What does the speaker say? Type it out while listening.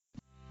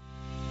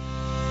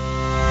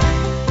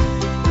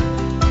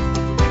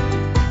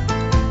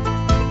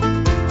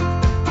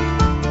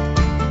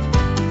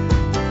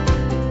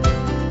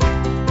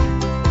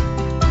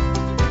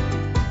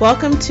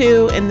Welcome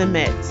to In the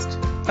Midst,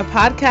 a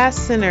podcast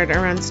centered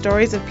around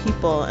stories of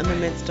people in the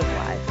midst of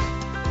life.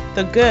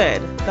 The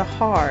good, the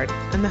hard,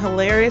 and the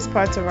hilarious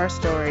parts of our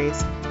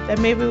stories that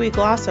maybe we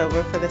gloss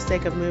over for the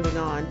sake of moving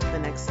on to the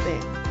next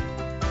thing.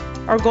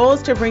 Our goal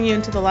is to bring you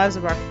into the lives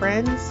of our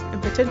friends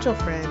and potential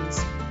friends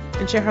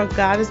and share how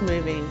God is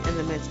moving in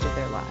the midst of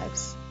their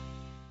lives.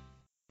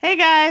 Hey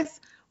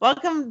guys,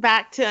 welcome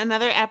back to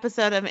another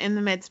episode of In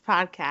the Midst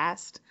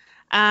podcast.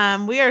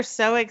 We are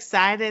so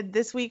excited.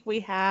 This week we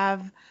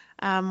have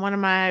one of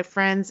my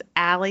friends,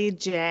 Allie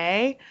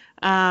J,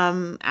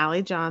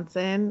 Allie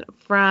Johnson,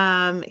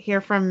 from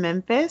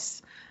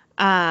Memphis,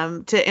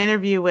 to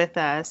interview with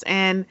us.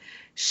 And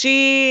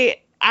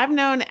I've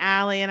known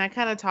Allie, and I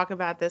kind of talk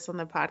about this on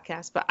the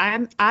podcast, but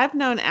I've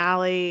known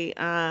Allie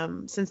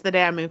since the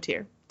day I moved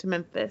here to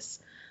Memphis,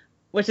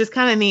 which is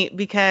kind of neat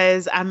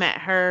because I met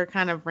her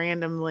kind of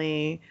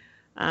randomly.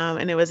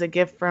 And it was a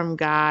gift from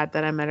God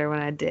that I met her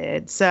when I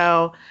did.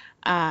 So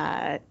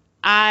I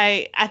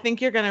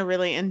think you're going to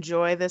really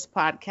enjoy this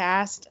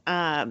podcast.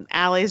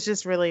 Allie's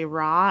just really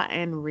raw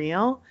and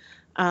real,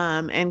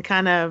 and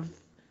kind of,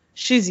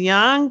 she's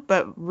young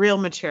but real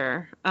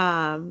mature,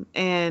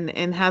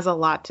 and has a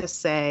lot to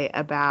say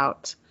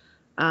about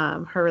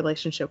her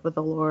relationship with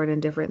the Lord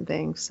and different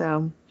things.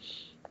 So,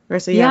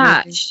 Marissa,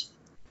 yeah.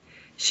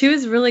 She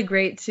was really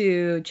great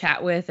to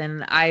chat with,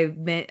 and I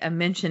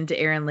mentioned to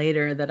Aaron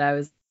later that I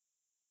was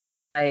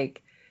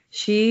like,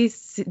 she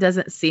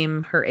doesn't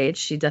seem her age.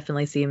 She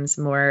definitely seems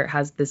more,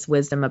 has this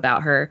wisdom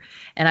about her,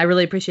 and I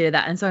really appreciated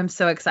that. And so I'm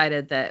so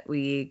excited that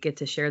we get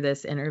to share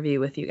this interview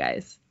with you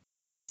guys.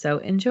 So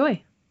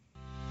enjoy.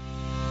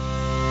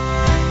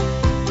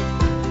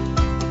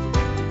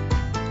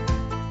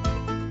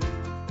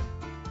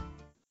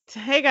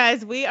 Hey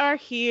guys, we are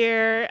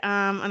here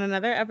on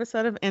another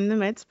episode of In the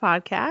Midst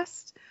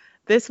podcast.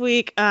 This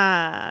week,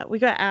 we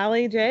got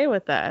Allie J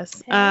with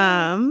us.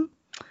 Hey.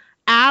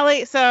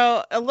 Allie,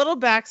 so a little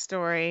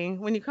backstory.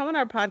 When you come on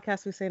our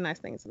podcast, we say nice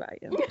things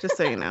about you, just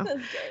so you know.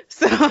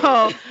 So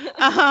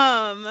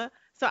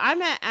I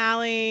met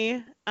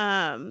Allie.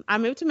 I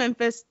moved to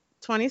Memphis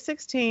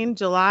 2016,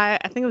 July.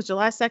 I think it was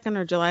July 2nd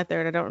or July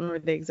 3rd. I don't remember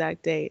the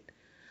exact date.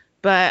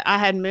 But I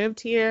had moved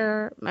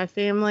here. My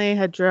family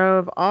had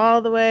drove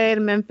all the way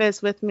to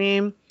Memphis with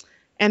me.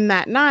 And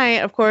that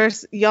night, of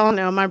course, y'all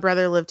know my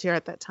brother lived here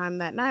at that time.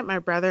 That night, my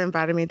brother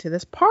invited me to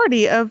this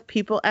party of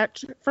people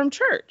from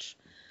church.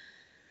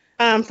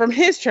 From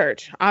his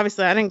church.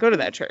 Obviously, I didn't go to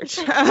that church.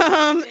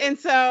 And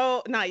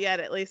so, not yet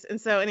at least. And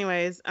so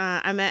anyways,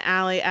 I met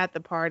Allie at the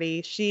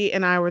party. She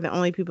and I were the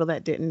only people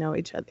that didn't know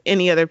each other,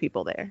 any other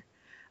people there.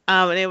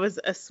 And it was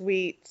a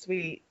sweet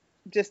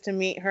just to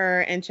meet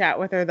her and chat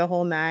with her the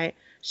whole night.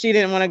 She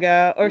didn't want to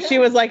go, or she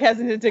was like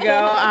hesitant to go.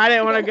 I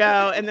didn't want to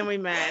go. And then we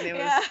met,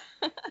 and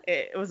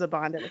it was a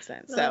bond ever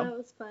since. So that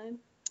was fun.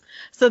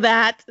 So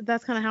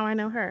that's kind of how I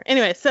know her.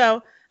 Anyway,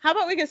 so how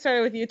about we get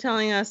started with you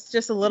telling us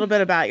just a little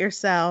bit about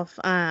yourself,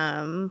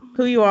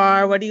 who you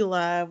are, what do you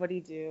love, what do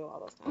you do,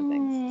 all those kind of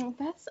things.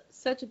 That's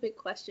such a big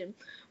question.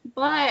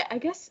 But I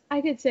guess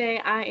I could say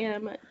I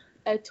am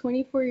a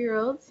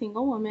 24-year-old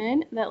single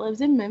woman that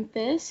lives in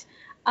Memphis.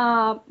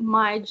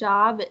 My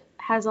job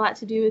has a lot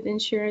to do with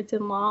insurance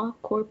and law,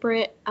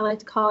 corporate. I like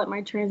to call it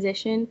my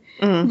transition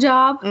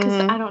job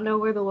because I don't know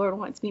where the Lord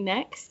wants me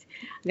next.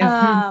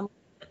 Yeah.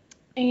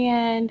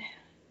 And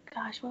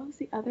gosh, what was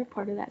the other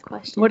part of that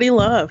question? What do you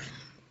love?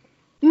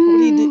 What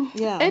do you do?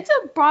 Yeah. It's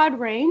a broad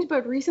range,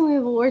 but recently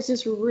the Lord's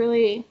just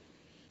really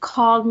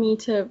called me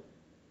to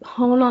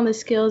hone on the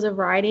skills of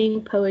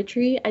writing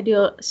poetry. I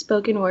do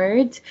spoken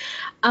words,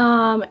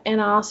 and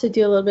I also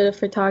do a little bit of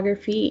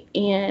photography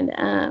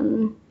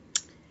and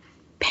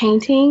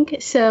painting.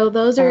 So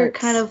those are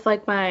kind of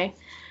like my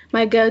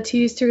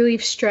go-tos to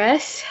relieve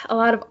stress. A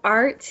lot of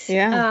arts.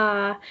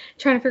 Yeah.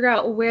 Trying to figure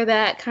out where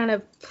that kind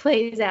of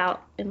plays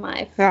out in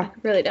life. Yeah. I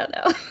really don't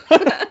know.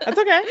 That's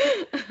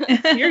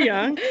okay. You're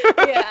young.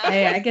 Yeah.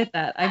 Hey, I get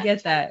that. I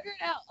get that. Figure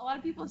it out. A lot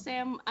of people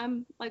say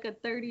I'm like a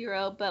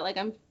 30-year-old, but like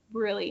I'm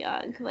really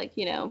young. Like,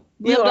 lived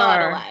a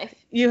lot of life.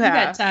 You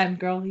got time,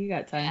 girl. You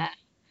got time. Yeah.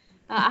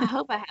 I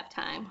hope I have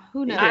time.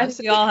 Who knows?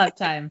 We all have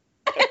time.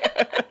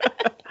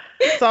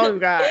 That's all we've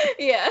got.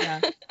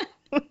 Yeah.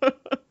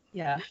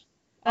 Yeah.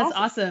 That's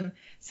awesome.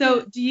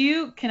 So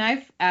can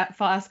I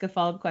ask a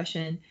follow-up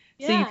question?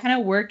 Yeah. So you kind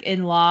of work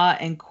in law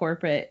and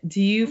corporate.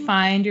 Do you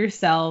find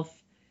yourself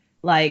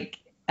like,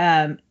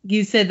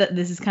 you said that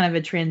this is kind of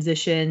a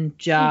transition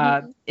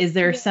job. Mm-hmm. Is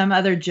there some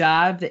other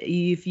job that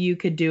if you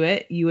could do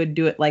it, you would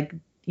do it like,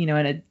 in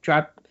a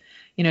drop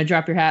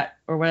your hat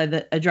or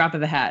what? A drop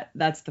of a hat.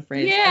 That's the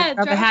phrase. Yeah.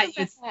 Drop a hat. You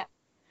would say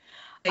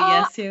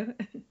yes to.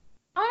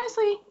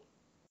 Honestly,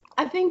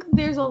 I think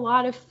there's a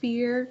lot of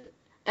fear.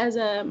 As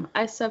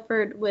I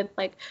suffered with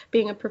like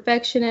being a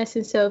perfectionist,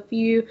 and so if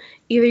you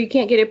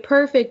can't get it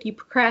perfect, you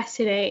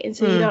procrastinate, and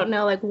so you don't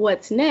know like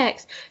what's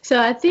next.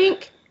 So I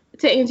think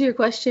to answer your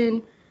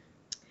question,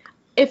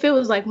 if it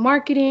was like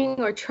marketing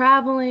or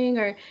traveling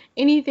or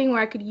anything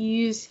where I could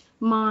use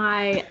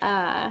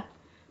my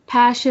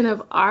passion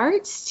of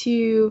arts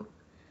to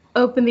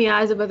open the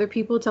eyes of other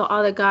people to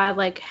all that God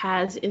like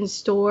has in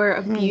store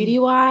of beauty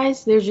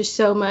wise. There's just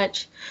so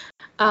much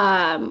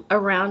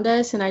around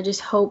us, and I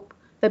just hope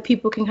that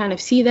people can kind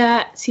of see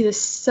the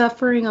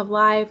suffering of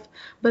life,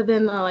 but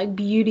then the like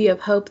beauty of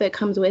hope that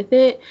comes with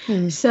it.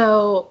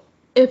 So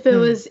if it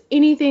was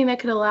anything that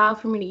could allow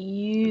for me to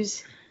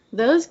use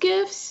those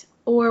gifts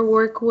or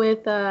work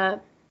with the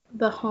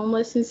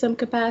homeless in some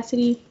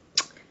capacity,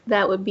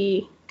 that would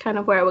be kind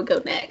of where I would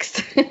go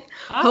next.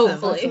 Awesome.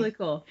 Hopefully. That's really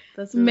cool.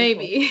 That's really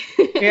maybe.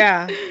 Cool.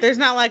 Yeah. There's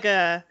not like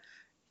a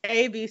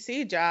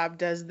ABC job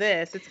does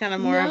this. It's kind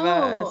of more of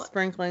a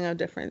sprinkling of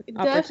different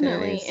opportunities.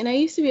 Definitely. And I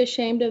used to be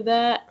ashamed of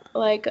that.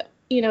 Like,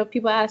 you know,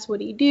 people ask, what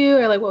do you do?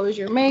 Or like, what was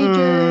your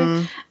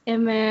major?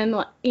 And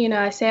then, you know,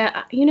 I say,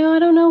 you know, I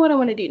don't know what I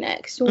want to do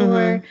next.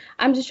 Or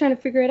I'm just trying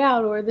to figure it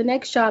out. Or the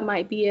next job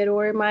might be it.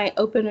 Or it might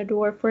open a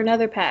door for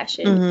another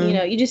passion. You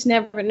know, you just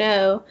never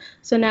know.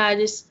 So now I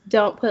just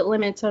don't put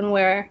limits on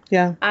where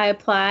I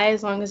apply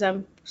as long as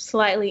I'm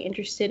slightly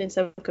interested in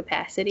some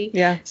capacity.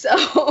 Yeah.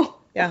 So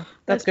yeah,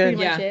 that's good.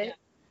 Pretty much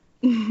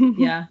it.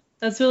 Yeah,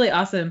 that's really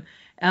awesome.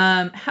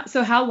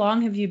 So how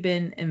long have you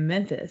been in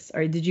Memphis?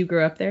 Or did you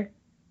grow up there?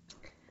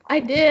 I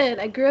did.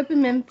 I grew up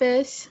in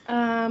Memphis,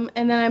 and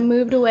then I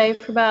moved away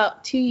for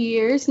about 2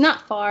 years,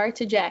 not far,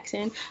 to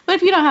Jackson. But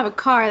if you don't have a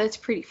car, that's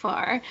pretty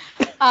far.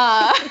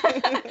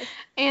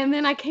 And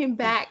then I came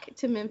back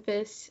to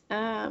Memphis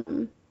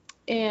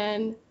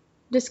and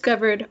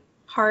discovered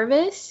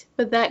Harvest,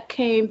 but that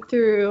came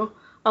through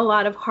a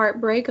lot of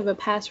heartbreak of a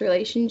past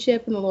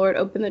relationship, and the Lord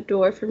opened the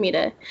door for me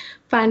to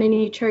find a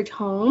new church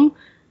home.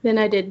 Then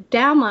I did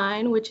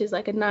Downline, which is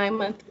like a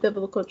 9-month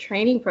biblical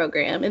training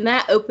program, and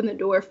that opened the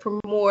door for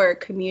more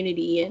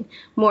community and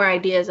more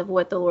ideas of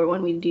what the Lord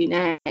wanted me to do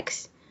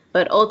next.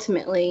 But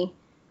ultimately,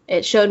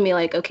 it showed me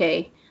like,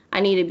 okay,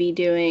 I need to be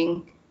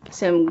doing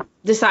some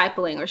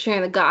discipling or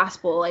sharing the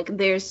gospel. Like,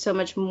 there's so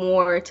much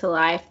more to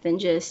life than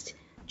just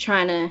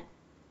trying to,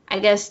 I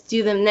guess,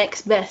 do the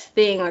next best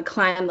thing or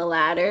climb the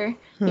ladder,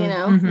 you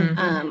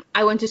know?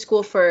 I went to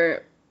school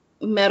for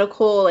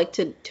medical, like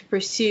to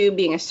pursue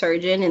being a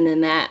surgeon, and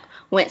then that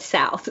went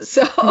south.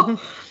 So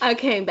I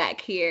came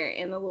back here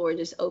and the Lord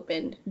just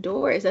opened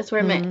doors. That's where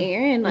I met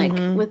Aaron, like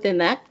within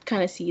that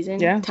kind of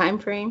season time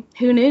frame.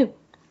 Who knew?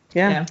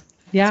 Yeah.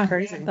 That's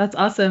crazy. That's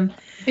awesome.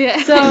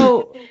 Yeah.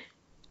 So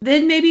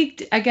then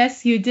maybe, I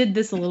guess you did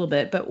this a little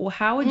bit, but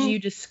how would you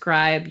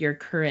describe your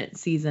current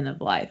season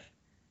of life?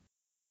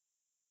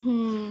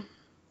 I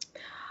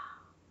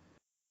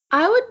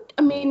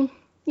mean,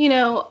 you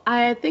know,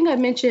 I think I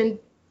mentioned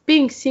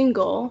being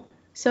single,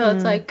 so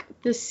it's like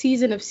the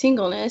season of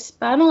singleness,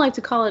 but I don't like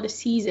to call it a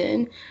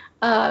season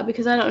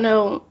because I don't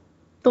know,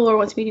 the Lord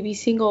wants me to be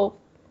single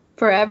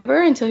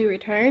forever until he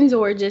returns,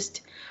 or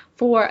just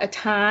for a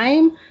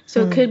time.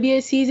 So it could be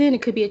a season,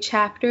 it could be a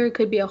chapter, it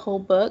could be a whole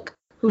book,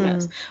 who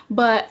knows.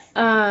 But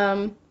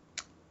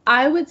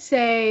I would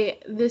say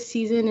this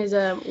season is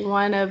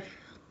one of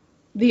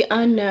the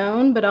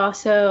unknown, but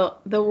also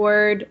the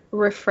word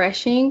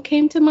refreshing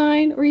came to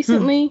mind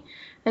recently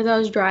as I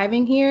was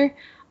driving here.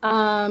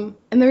 And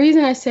the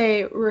reason I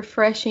say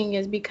refreshing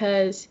is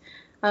because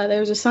there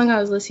was a song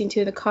I was listening to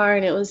in the car,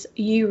 and it was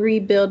 "You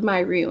Rebuild My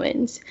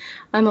Ruins."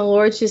 And the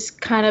Lord's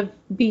just kind of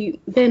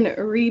been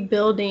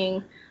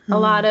rebuilding a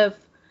lot of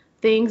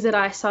things that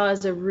I saw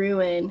as a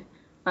ruin,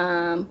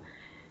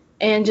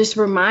 and just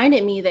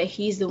reminded me that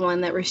he's the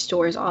one that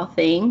restores all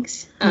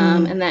things,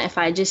 and that if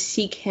I just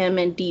seek him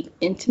in deep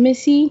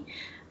intimacy,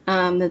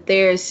 that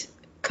there's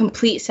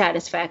complete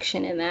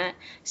satisfaction in that.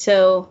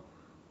 So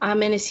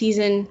I'm in a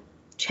season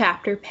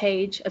chapter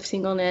page of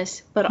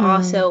singleness, but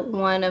also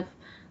one of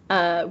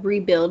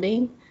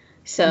rebuilding.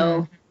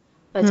 So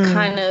that's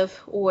kind of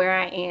where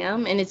I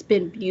am, and it's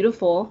been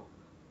beautiful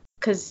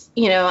because,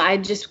 you know, I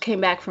just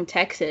came back from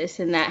Texas,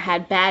 and that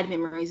had bad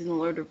memories, and the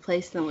Lord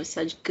replaced them with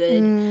such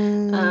good,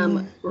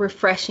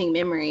 refreshing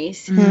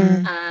memories,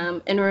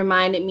 and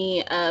reminded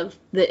me of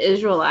the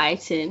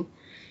Israelites, and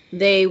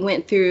they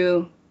went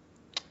through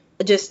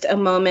just a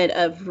moment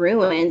of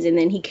ruins, and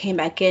then he came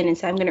back in and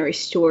said, I'm going to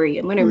restore you.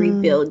 I'm going to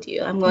rebuild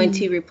you. I'm going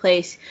to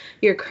replace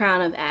your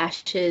crown of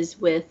ashes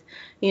with,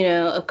 you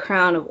know, a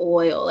crown of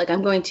oil. Like,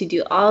 I'm going to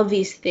do all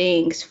these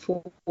things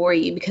for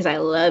you because I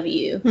love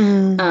you.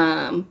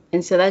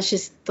 And so that's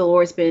just, the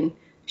Lord's been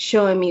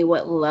showing me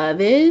what love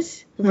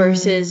is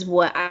versus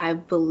what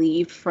I've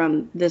believed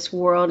from this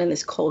world and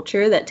this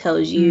culture that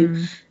tells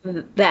you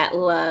that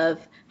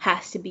love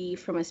has to be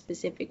from a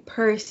specific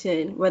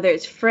person, whether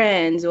it's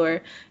friends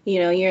or, you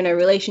know, you're in a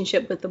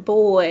relationship with a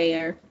boy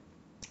or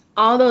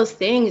all those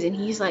things. And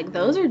he's like,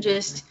 those are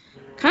just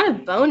kind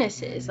of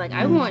bonuses. Like,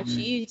 I want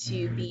you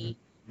to be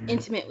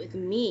intimate with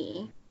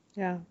me.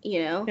 Yeah.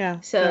 You know? Yeah.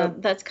 So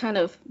that's kind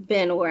of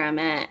been where I'm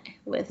at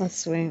with that's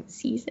sweet.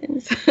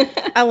 Seasons.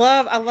 I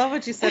love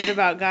what you said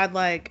about God,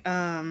 like,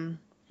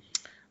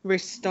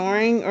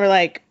 restoring, or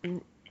like,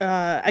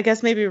 I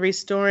guess maybe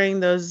restoring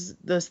those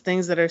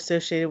things that are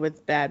associated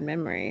with bad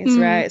memories,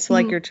 right? So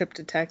like your trip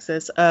to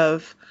Texas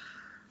of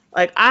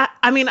Like,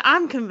 I mean,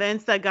 I'm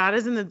convinced that God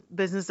is in the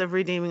business of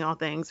redeeming all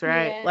things,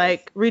 right? Yes.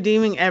 Like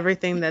redeeming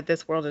everything that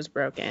this world is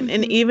broken.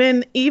 And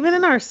Mm-hmm. even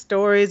in our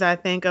stories, I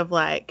think of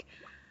like,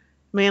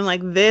 man,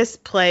 like this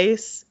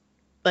place,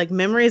 like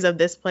memories of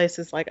this place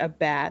is like a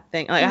bad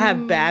thing. Like I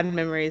have bad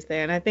memories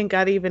there. And I think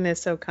God even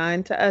is so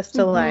kind to us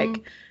to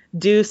like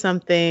do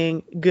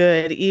something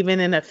good, even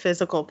in a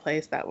physical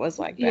place that was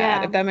like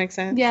bad, if that makes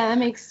sense. Yeah, that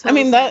makes I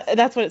mean, sense.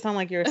 that's what it sounded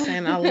like you were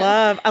saying.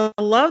 I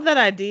love that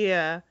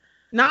idea,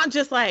 not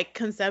just like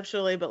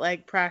conceptually, but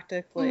like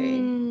practically,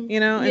 you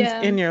know,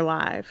 in your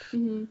life.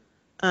 Mm-hmm.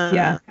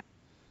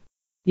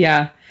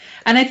 Yeah.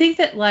 And I think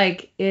that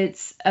like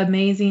it's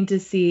amazing to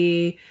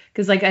see,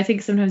 because like I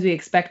think sometimes we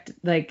expect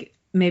like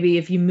maybe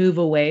if you move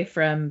away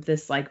from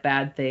this like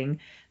bad thing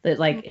that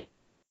like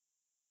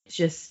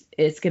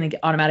it's gonna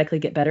automatically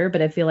get better.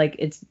 But I feel like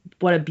it's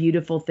what a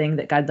beautiful thing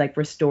that God like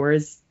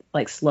restores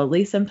like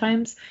slowly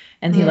sometimes,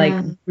 and he like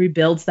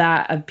rebuilds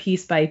that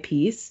piece by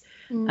piece.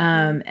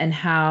 And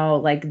how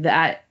like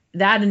that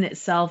in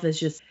itself is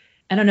just,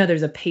 I don't know,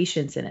 there's a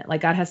patience in it.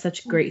 Like God has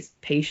such great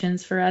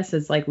patience for us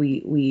as like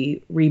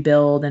we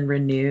rebuild and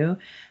renew.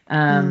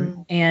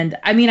 And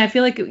I mean, I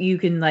feel like you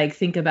can like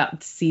think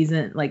about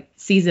season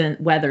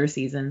weather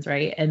seasons,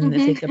 right? And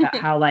think about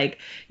how like,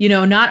 you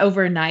know, not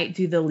overnight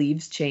do the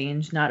leaves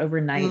change, not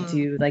overnight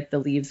do like the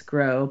leaves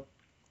grow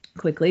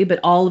quickly, but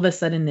all of a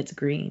sudden it's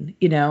green,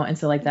 you know? And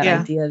so like that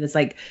idea is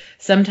like,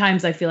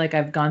 sometimes I feel like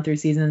I've gone through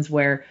seasons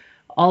where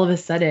all of a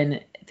sudden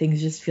things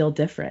just feel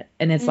different.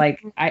 And it's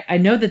like, I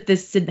know that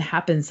this didn't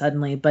happen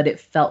suddenly, but it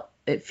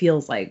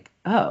feels like,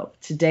 oh,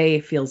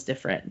 today feels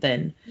different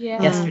than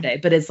yesterday.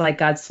 But it's like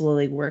God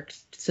slowly worked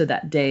so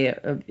that day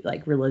of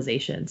like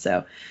realization.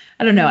 So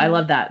I don't know. I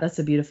love that. That's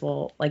a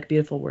beautiful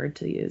word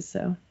to use.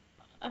 So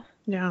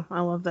yeah, I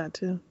love that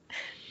too.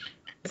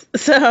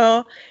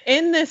 So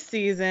in this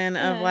season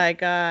of like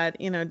God,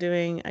 you know,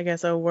 doing, I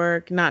guess, a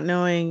work, not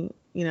knowing,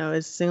 you know,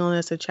 is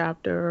singleness a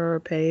chapter or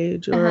a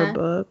page or a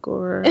book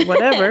or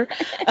whatever,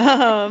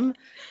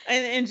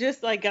 and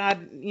just like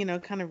God, you know,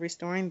 kind of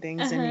restoring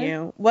things in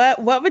you.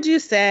 What would you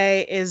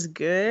say is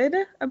good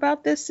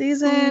about this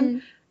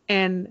season,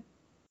 and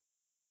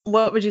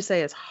what would you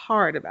say is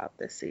hard about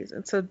this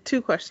season? So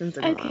 2 questions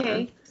in one.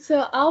 Okay,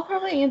 so I'll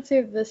probably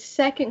answer the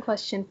second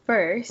question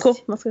first. Cool,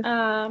 that's good.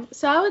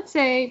 So I would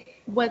say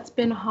what's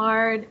been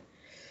hard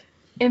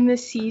in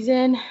this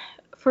season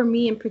for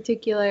me in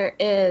particular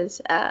is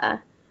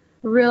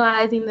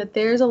realizing that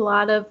there's a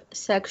lot of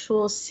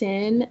sexual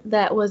sin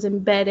that was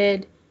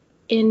embedded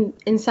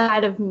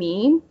inside of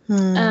me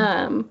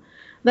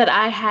that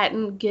I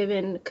hadn't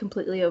given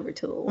completely over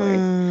to the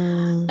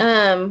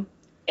Lord.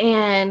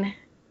 And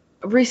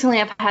recently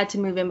I've had to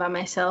move in by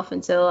myself,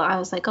 and so I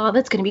was like, oh,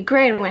 that's gonna be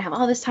great, I'm gonna have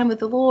all this time with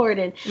the Lord,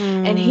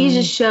 and he's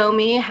just shown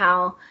me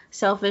how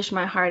selfish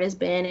my heart has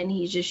been, and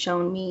he's just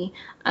shown me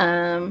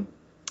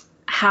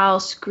how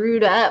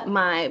screwed up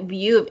my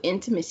view of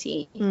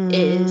intimacy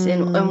is,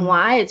 and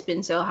why it's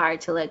been so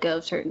hard to let go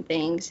of certain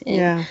things.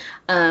 And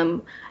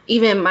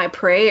even my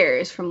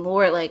prayers from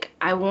Lord, like,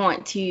 I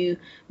want to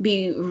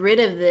be rid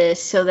of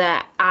this so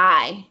that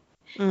I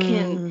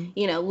can,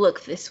 you know,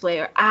 look this way,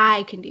 or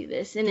I can do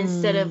this. And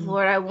instead of,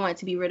 Lord, I want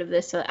to be rid of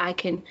this so that I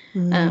can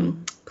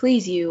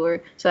please you,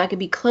 or so I could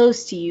be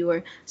close to you,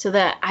 or so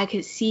that I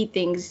could see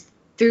things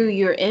through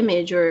your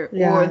image, or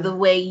the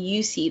way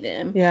you see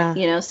them.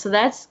 You know, so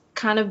that's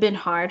kind of been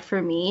hard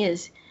for me,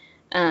 is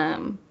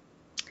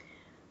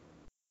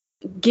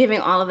giving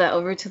all of that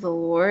over to the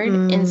Lord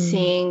and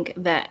seeing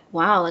that,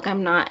 wow, like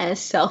I'm not as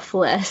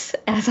selfless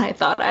as I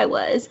thought I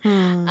was.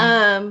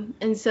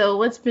 And so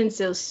what's been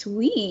so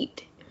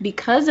sweet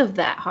because of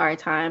that hard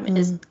time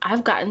is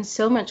I've gotten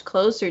so much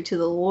closer to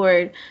the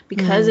Lord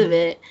because of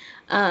it.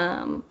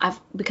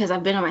 Because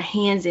I've been on my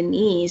hands and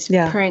knees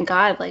praying,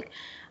 God, like,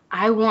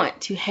 I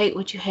want to hate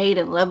what you hate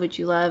and love what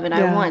you love, and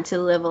I want to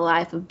live a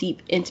life of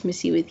deep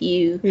intimacy with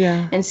you.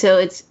 And so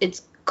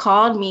it's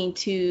called me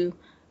to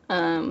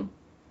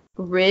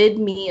rid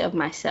me of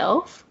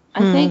myself,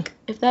 I think,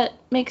 if that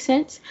makes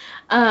sense.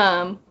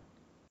 And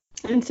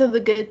so the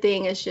good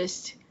thing is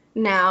just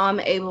now I'm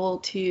able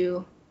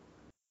to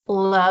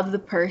love the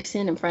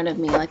person in front of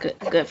me like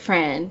a good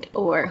friend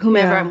or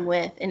whomever I'm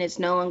with, and it's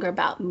no longer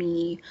about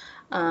me.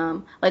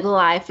 Like,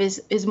 life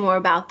is more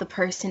about the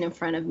person in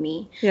front of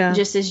me,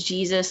 just as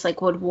Jesus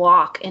like would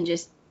walk and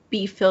just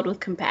be filled with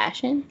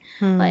compassion.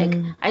 Like,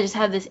 I just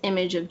have this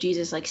image of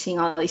Jesus like seeing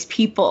all these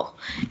people,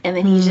 and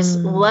then he's just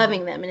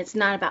loving them, and it's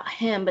not about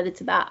him, but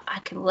it's about, I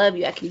can love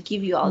you, I can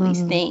give you all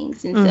these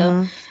things.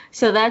 And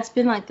so that's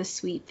been like the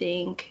sweet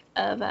thing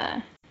of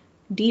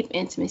deep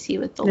intimacy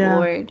with the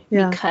Lord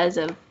because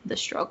of the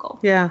struggle.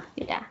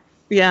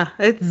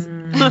 It's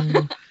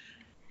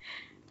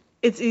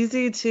it's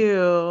easy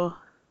to,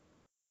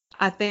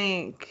 I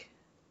think,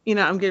 you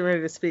know, I'm getting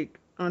ready to speak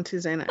on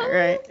Tuesday night,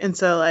 right? And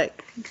so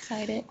like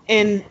excited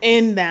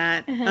in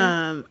that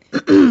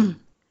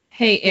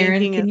hey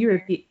Aaron, can you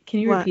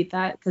repeat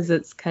that, because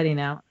it's cutting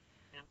out?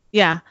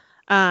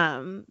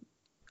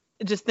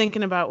 Just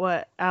thinking about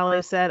what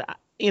Allie said,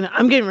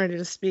 I'm getting ready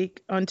to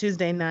speak on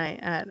Tuesday night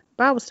at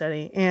Bible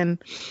study. And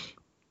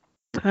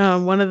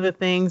one of the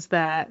things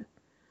that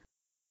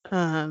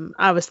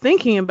I was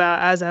thinking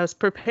about as I was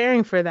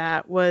preparing for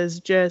that was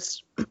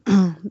just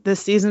the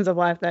seasons of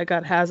life that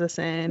God has us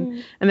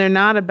in. And they're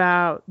not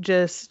about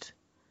just,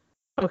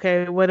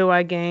 okay, what do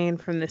I gain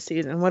from this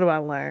season? What do I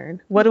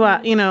learn? What do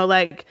I,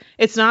 like,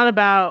 it's not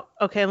about,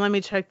 okay, let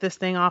me check this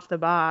thing off the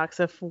box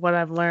of what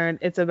I've learned.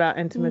 It's about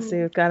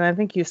intimacy with God. And I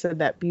think you said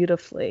that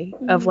beautifully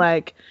of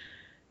like,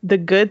 the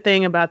good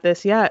thing about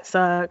this, yeah, it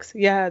sucks.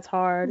 Yeah, it's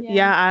hard.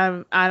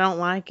 Yeah, I don't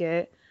like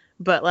it.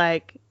 But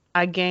like,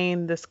 I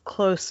gained this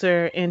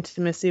closer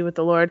intimacy with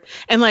the Lord.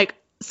 And like,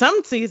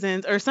 some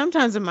seasons or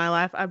sometimes in my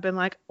life, I've been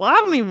like, well, I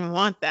don't even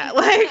want that.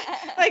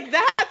 Like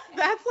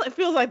that's what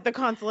feels like the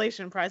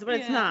consolation prize, but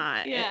it's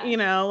not.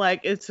 Yeah.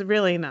 Like it's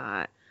really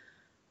not.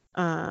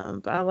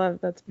 But I love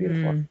that's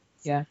beautiful.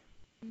 Yeah.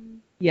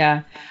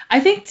 Yeah. I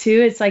think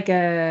too, it's like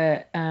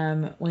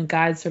when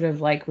God sort of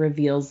like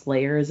reveals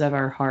layers of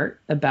our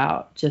heart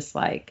about just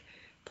like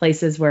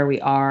places where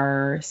we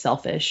are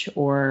selfish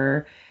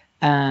or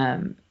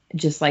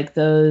just like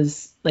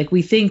those, like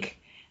we think,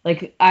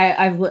 like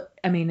I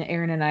mean,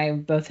 Aaron and I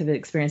both have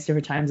experienced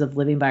different times of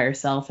living by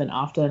ourselves, and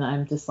often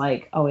I'm just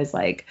like always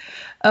like,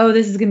 oh,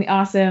 this is gonna be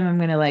awesome. I'm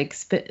gonna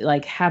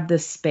like have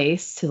this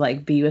space to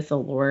like be with the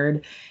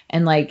Lord,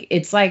 and like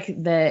it's like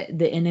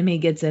the enemy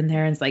gets in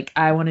there and it's like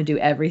I want to do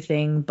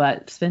everything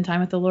but spend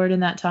time with the Lord in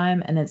that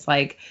time, and it's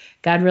like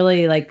God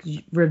really like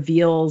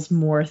reveals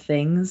more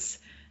things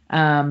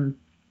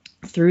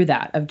through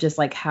that of just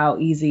like how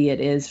easy it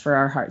is for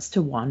our hearts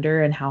to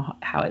wander and how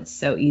it's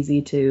so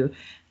easy to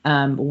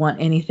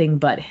want anything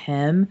but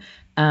him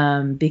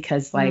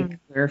because like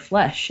we're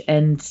flesh.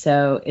 And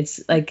so it's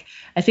like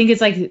I think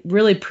it's like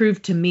really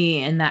proved to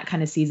me in that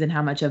kind of season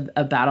how much of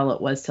a battle it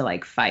was to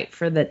like fight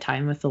for the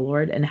time with the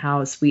Lord and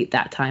how sweet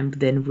that time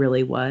then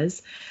really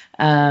was.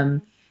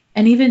 And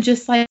even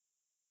just like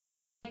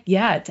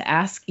to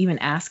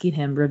asking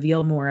him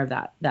reveal more of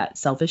that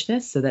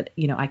selfishness so that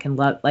I can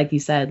love, like you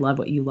said, love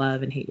what you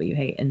love and hate what you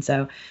hate. And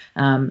so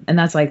and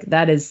that's like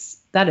that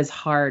is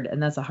hard,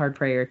 and that's a hard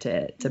prayer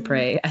to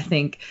pray. I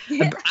think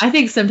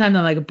sometimes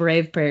I'm like a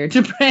brave prayer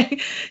to pray,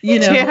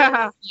 like,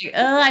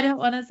 oh, I don't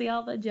want to see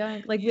all the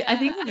junk. Like I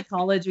think in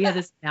college we had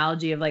this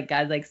analogy of like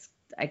God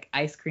like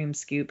ice cream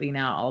scooping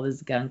out all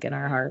this gunk in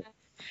our heart.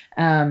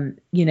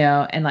 And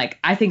like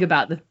I think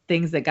about the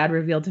things that God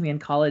revealed to me in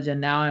college,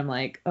 and now I'm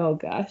like, oh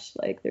gosh,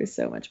 like there's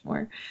so much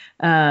more.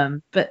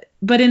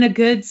 But in a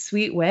good,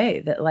 sweet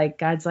way that like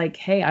God's like,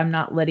 hey, I'm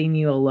not letting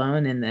you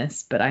alone in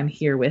this, but I'm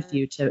here with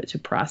you to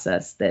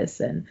process this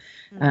and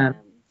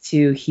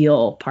to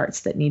heal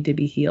parts that need to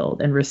be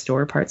healed and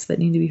restore parts that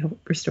need to be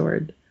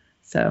restored.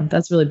 So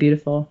that's really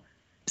beautiful.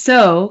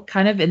 So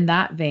kind of in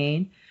that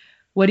vein,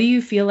 what do you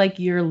feel like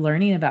you're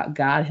learning about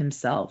God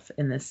himself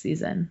in this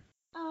season?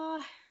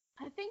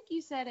 I think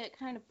you said it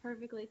kind of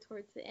perfectly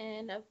towards the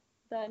end of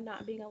the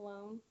not being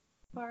alone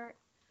part.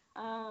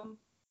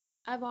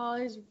 I've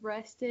always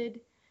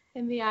rested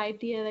in the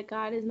idea that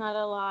God is not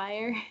a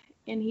liar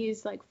and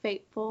he's like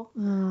faithful,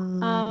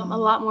 a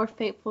lot more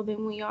faithful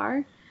than we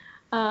are.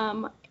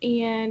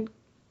 And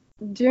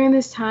during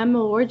this time, the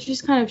Lord's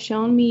just kind of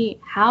shown me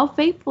how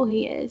faithful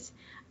he is,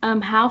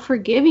 how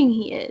forgiving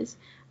he is.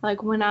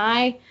 Like when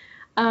I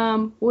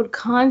would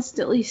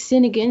constantly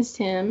sin against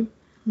him,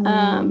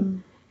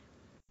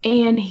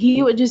 and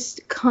he would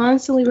just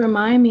constantly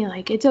remind me,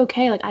 like, it's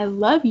okay. Like, I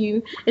love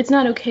you. It's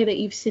not okay that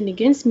you've sinned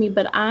against me,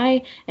 but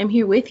I am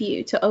here with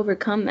you to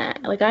overcome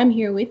that. Like, I'm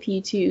here with you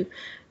to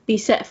be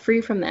set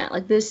free from that.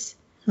 Like, this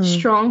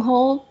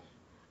stronghold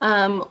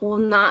will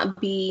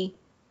not be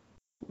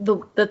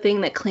the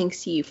thing that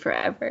clings to you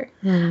forever.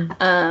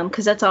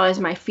 Because that's always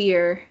my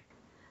fear,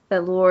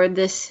 that, Lord,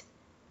 this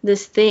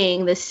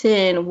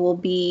sin will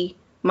be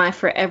my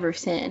forever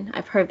sin.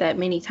 I've heard that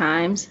many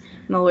times.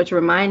 And the Lord's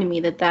reminded me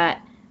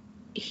that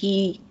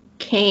he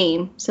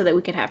came so that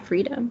we could have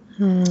freedom.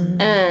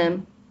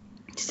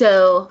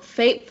 So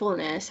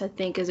faithfulness, I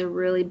think, is a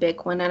really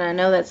big one. And I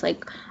know that's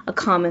like a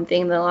common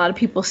thing that a lot of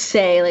people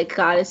say, like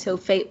God is so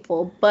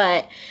faithful,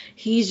 but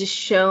he's just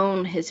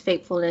shown his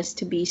faithfulness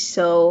to be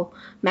so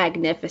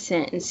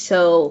magnificent and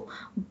so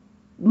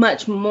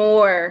much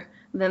more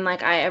than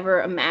like I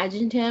ever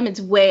imagined him.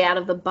 It's way out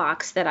of the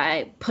box that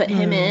I put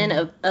him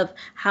in of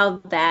how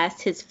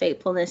vast his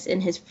faithfulness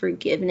and his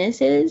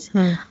forgiveness is,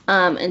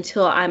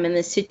 until I'm in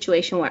this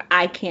situation where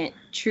I can't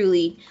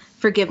truly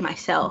forgive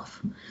myself.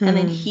 And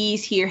then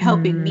he's here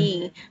helping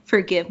me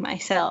forgive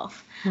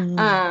myself,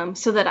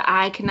 so that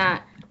I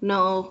cannot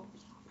know,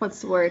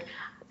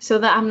 so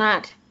that I'm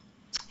not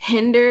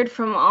hindered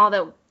from all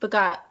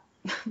that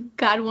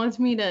God wants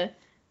me to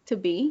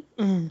be.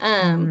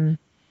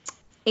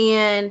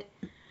 And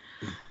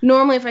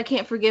normally if I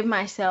can't forgive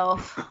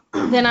myself,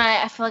 then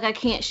I feel like I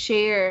can't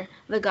share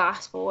the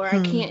gospel, or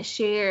I can't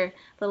share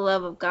the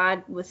love of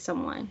God with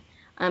someone.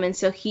 And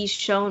so he's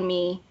shown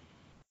me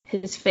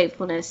his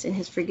faithfulness and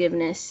his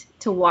forgiveness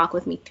to walk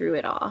with me through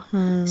it all.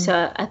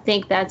 So I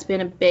think that's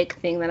been a big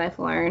thing that I've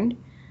learned.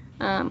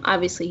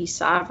 Obviously, he's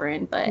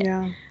sovereign, but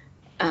Yeah.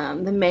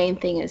 The main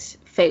thing is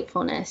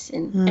faithfulness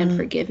and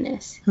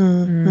forgiveness.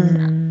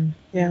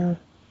 Yeah.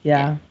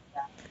 Yeah.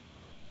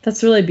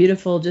 That's really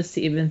beautiful just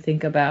to even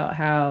think about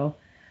how,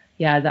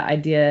 the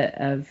idea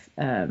of,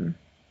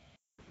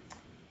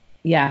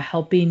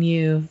 helping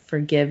you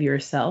forgive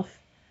yourself.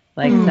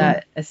 Like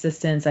that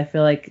assistance, I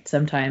feel like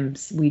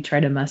sometimes we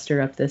try to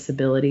muster up this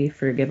ability to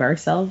forgive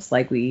ourselves.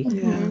 Like we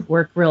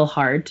work real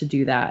hard to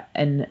do that.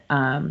 And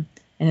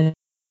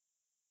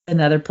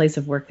another place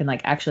of work, and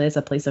like actually it's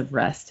a place of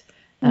rest,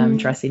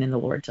 trusting in the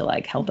Lord to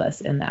like help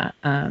us in that.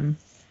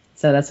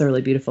 So that's a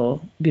really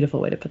beautiful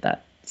way to put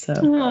that.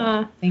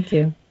 So thank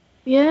you.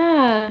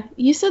 Yeah,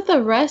 you said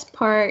the rest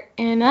part,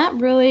 and that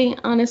really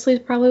honestly is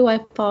probably why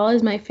fall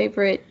is my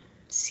favorite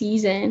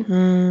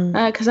season,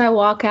 because I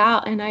walk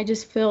out and I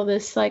just feel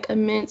this like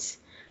immense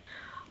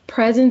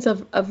presence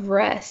of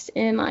rest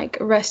and like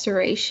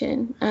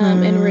restoration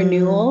and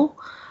renewal.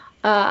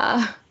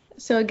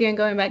 So again,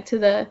 going back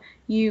to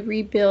you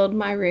rebuild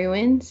my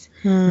ruins.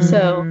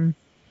 So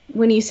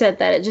when you said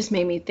that, it just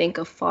made me think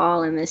of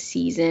fall and this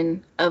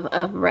season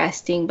of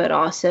resting, but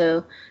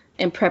also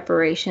in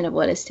preparation of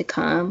what is to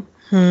come.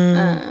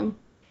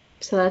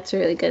 So that's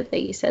really good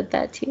that you said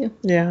that too.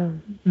 Yeah.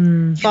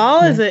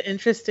 Fall is an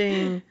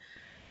interesting,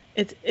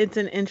 it's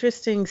an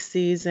interesting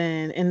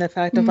season in the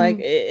fact of like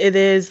it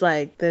is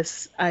like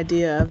this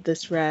idea of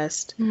this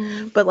rest,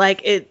 but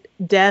like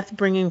death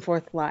bringing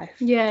forth life.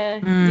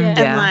 And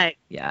like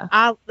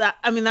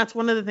I mean that's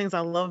one of the things I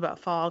love about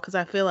fall, because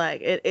I feel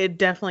like it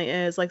definitely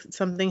is like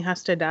something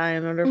has to die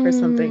in order for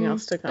something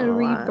else to come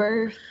alive.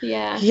 Rebirth.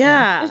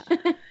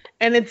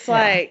 And it's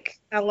like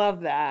I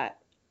love that.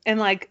 And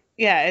like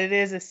it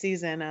is a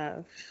season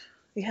of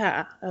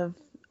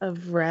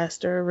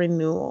rest or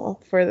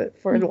renewal for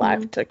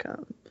life to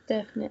come.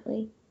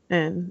 Definitely.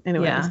 And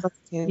anyway, I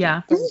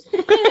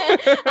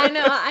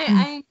know.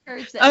 I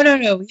encourage that. Oh no.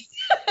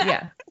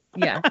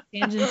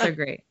 Tangents are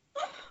great.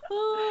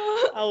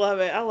 I love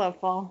it. I love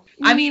fall.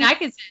 I mean, I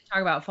could sit and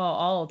talk about fall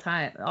all the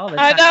time.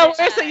 I know.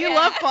 Marissa, you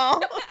love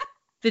fall.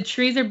 The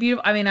trees are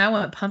beautiful. I mean, I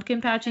went pumpkin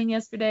patching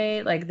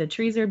yesterday. Like the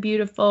trees are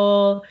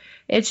beautiful.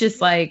 It's just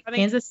like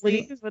Kansas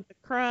City with the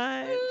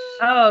crunch.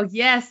 Oh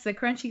yes, the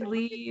crunchy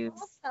leaves.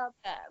 That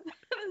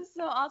is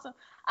so awesome.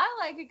 I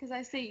like it because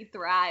I say you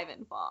thrive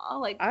in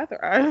fall. Like I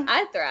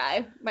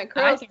thrive. My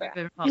curls thrive.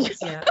 In fall.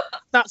 Yeah.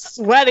 Not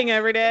sweating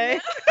every day.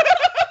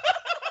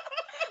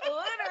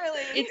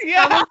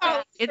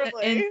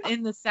 It's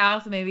in the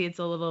South. Maybe it's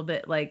a little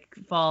bit like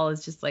fall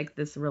is just like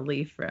this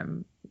relief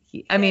from.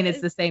 I mean,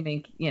 it's the same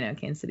in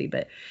Kansas City,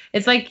 but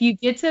it's like you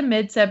get to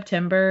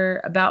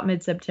about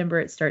mid-September,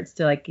 it starts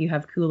to like you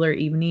have cooler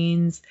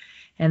evenings,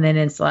 and then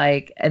it's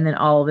like, and then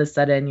all of a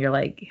sudden you're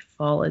like,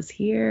 fall is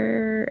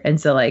here, and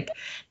so like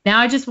now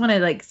I just want to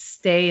like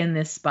stay in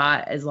this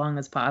spot as long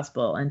as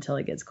possible until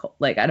it gets cold.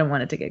 Like I don't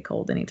want it to get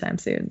cold anytime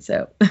soon.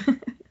 So,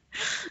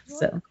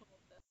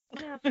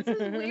 Yeah, this is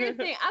a weird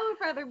thing. I would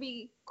rather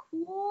be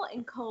cool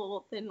and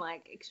cold than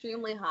like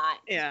extremely hot.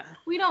 Yeah.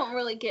 We don't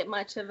really get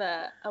much of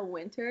a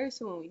winter,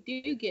 so when we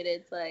do get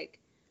it, it's like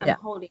I'm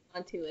holding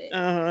on to it.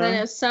 I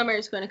know summer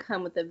is going to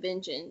come with a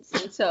vengeance,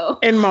 and so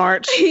in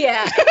March.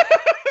 Yeah.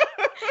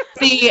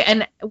 See,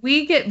 and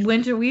we get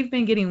winter. We've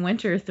been getting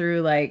winter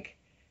through like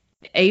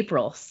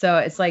April, so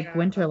it's like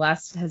winter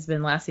has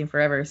been lasting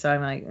forever. So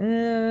I'm like,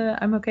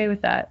 I'm okay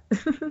with that. I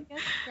guess the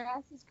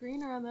grass is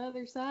greener on the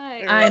other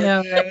side. I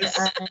know.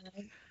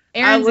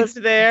 I lived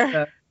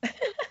there.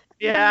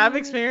 Yeah, I've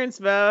experienced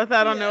both.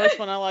 I don't know which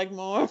one I like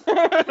more. Would you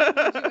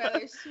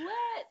rather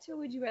sweat or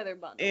would you rather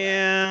bundle up?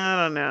 Yeah,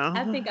 I don't know.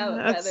 I think I would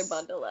rather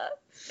bundle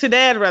up.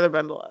 Today I'd rather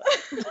bundle up.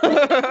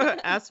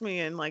 Ask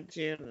me in like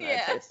June.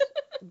 I'd just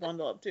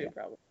bundle up too,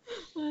 probably.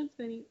 That's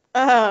funny.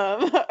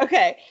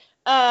 Okay.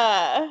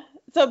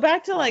 So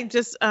back to like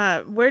just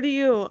where do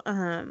you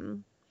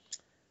find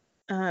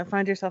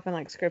yourself in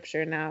like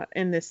scripture now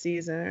in this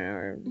season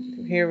or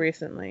here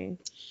recently?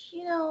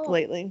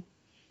 Lately.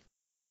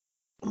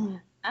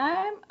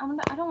 I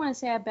don't want to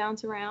say I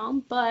bounce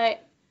around,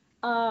 but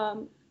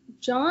John,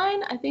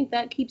 I think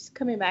that keeps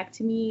coming back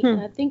to me.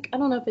 And I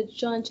don't know if it's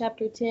John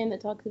chapter 10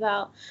 that talks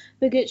about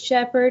the good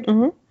shepherd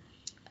in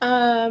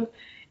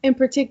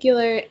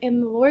particular.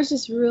 And the Lord's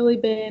just really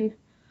been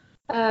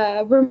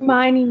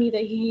reminding me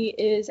that he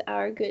is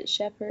our good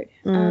shepherd,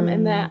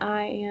 and that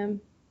I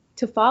am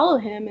to follow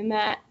him, and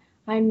that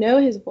I know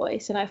his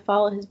voice and I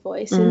follow his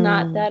voice and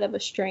not that of a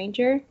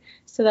stranger.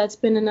 So that's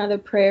been another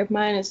prayer of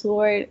mine is,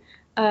 Lord,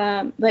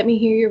 let me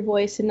hear your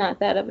voice and not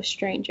that of a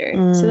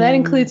stranger. So that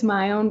includes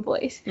my own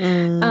voice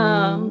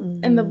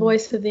and the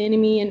voice of the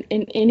enemy and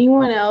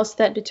anyone else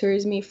that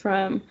deters me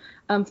from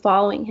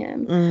following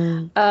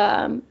him.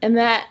 And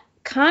that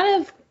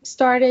kind of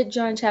started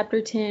John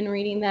chapter 10.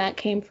 Reading that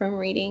came from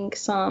reading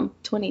Psalm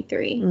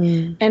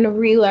 23 and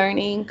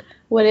relearning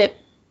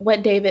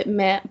what David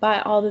meant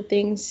by all the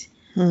things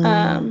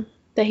that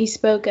he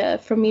spoke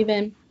of, from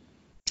even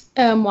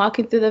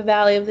walking through the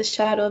valley of the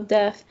shadow of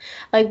death.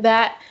 Like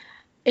that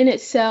in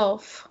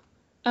itself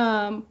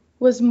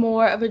was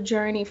more of a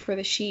journey for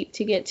the sheep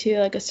to get to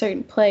like a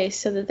certain place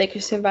so that they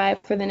could survive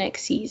for the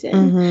next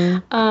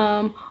season.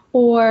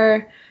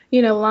 Or,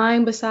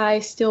 lying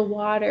beside still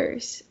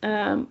waters.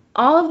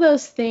 All of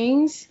those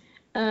things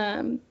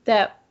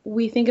that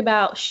we think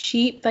about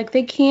sheep, like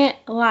they can't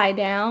lie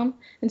down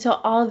until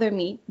all of their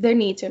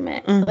needs are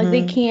met. Like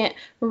they can't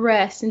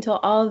rest until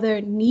all of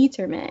their needs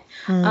are met.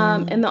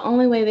 And the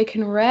only way they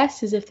can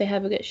rest is if they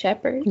have a good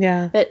shepherd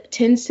that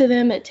tends to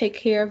them, that take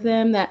care of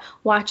them, that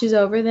watches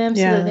over them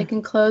so that they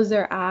can close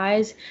their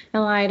eyes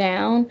and lie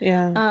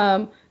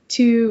down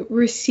to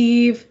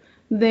receive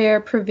their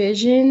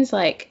provisions,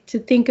 like to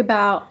think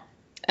about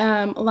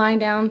lying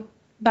down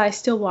by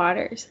still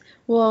waters.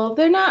 Well,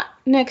 they're not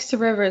next to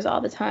rivers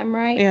all the time,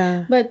 right?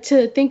 Yeah. But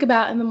to think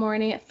about in the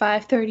morning at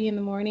 5:30 in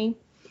the morning,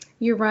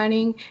 you're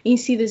running and you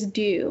see this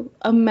dew,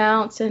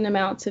 amounts and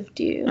amounts of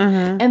dew.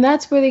 And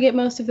that's where they get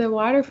most of their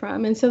water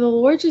from. And so the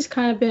Lord just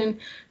kind of been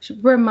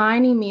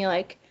reminding me,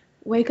 like,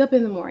 wake up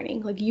in the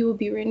morning, like you will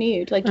be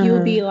renewed, like you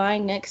will be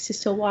lying next to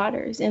still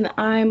waters, and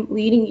I'm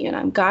leading you and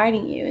I'm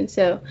guiding you. And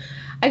so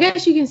I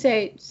guess you can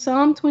say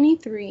Psalm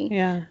 23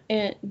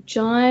 and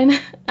John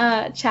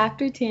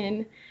chapter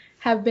 10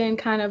 have been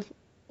kind of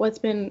what's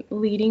been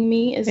leading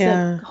me, is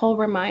the whole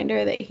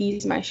reminder that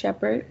he's my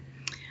shepherd,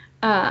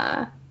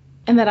 and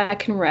that I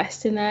can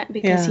rest in that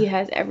because he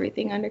has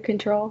everything under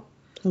control.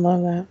 I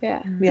love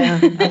that. Yeah.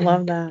 I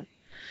love that.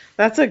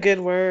 That's a good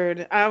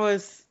word. I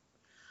was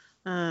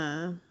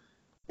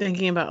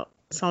thinking about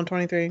Psalm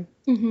 23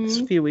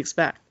 a few weeks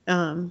back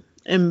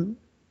in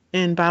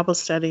Bible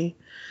study.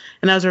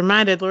 And I was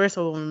reminded,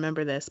 Larissa will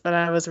remember this, but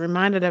I was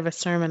reminded of a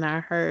sermon I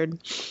heard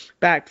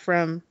back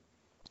from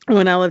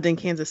when I lived in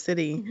Kansas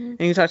City. And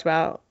you talked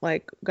about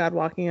like God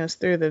walking us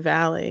through the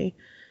valley.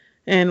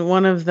 And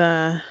one of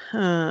the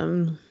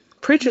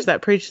preachers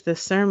that preached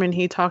this sermon,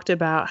 he talked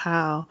about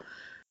how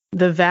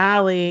the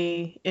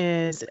valley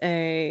is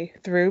a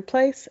through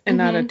place and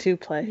not a to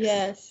place.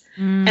 Yes.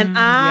 And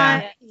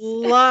I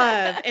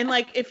love, and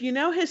like, if you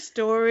know his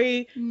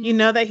story, you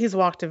know that he's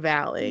walked a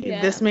valley.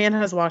 This man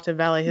has walked a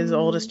valley. His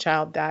oldest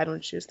child died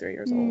when she was 3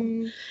 years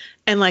old.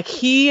 And like,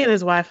 he and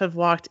his wife have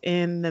walked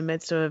in the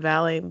midst of a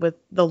valley with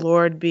the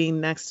Lord being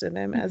next to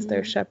them as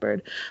their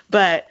shepherd.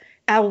 But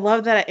I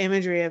love that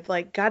imagery of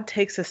like, God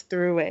takes us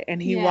through it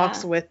and he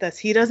walks with us.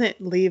 He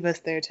doesn't leave us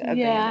there to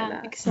abandon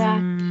us.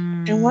 Exactly.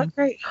 And what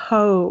great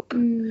hope,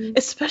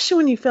 especially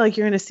when you feel like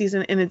you're in a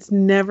season and it's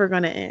never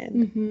going to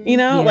end. You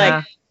know,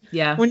 like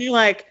when you're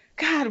like,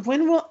 God,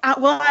 when will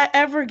I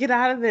ever get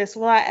out of this?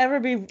 Will I ever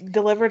be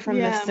delivered from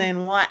this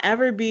sin? Will I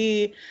ever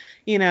be,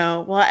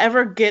 will I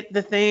ever get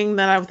the thing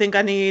that I think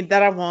I need,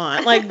 that I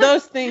want? Like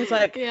those things,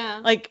 like,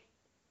 like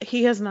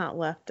he has not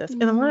left us.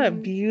 And what a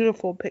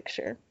beautiful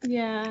picture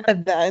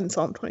of that in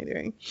Psalm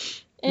 23.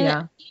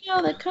 And,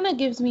 that kind of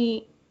gives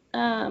me,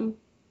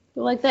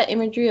 like that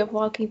imagery of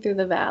walking through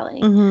the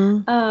valley.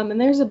 And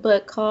there's a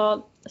book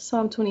called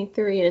Psalm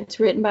 23, and it's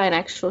written by an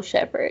actual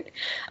shepherd.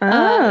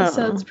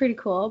 So it's pretty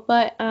cool.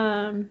 But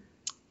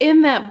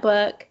in that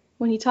book,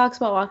 when he talks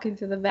about walking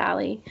through the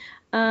valley,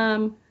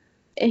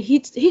 he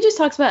just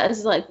talks about it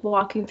as like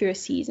walking through a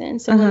season.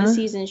 So when the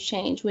seasons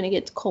change, when it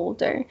gets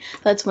colder,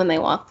 that's when they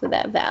walk through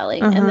that valley.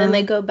 And then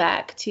they go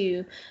back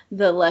to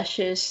the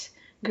luscious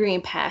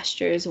green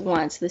pastures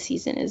once the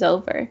season is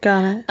over.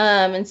 Got it.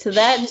 And so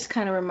that just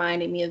kind of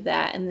reminded me of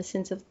that, in the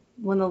sense of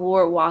when the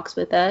Lord walks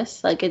with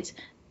us, like it's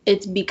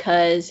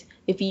because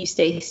if you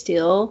stay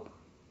still,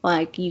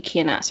 like you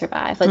cannot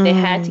survive. Like they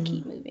had to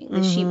keep moving.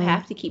 The sheep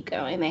have to keep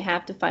going. They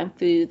have to find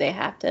food. They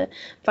have to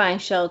find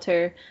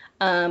shelter.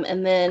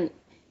 And then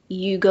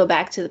you go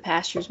back to the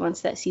pastures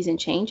once that season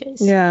changes.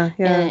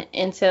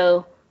 And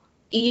so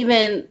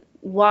even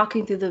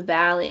walking through the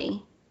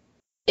valley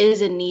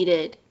is a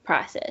needed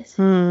process.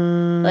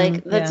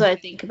 Like that's what I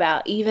think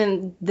about.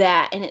 Even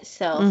that in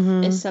itself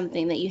is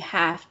something that you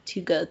have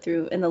to go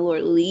through, and the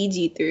Lord leads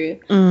you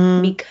through,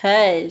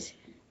 because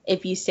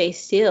if you stay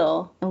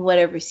still in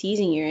whatever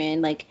season you're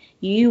in, like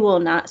you will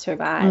not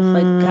survive.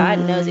 Like God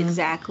knows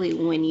exactly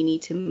when you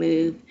need to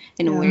move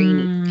and where you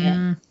need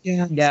to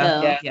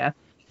go.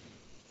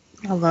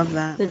 I love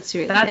that. That's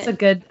really that's a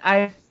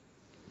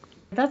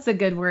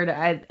good word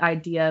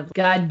idea of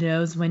God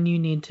knows when you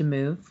need to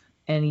move,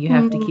 and you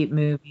have to keep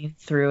moving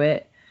through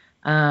it,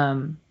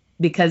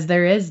 because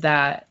there is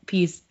that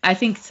piece. I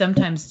think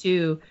sometimes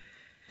too,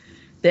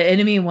 the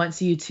enemy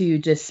wants you to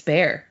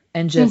despair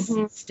and just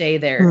stay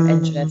there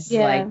and just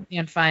like,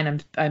 man,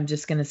 fine, I'm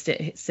just gonna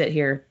sit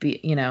here,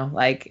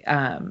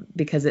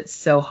 because it's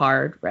so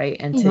hard, right?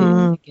 And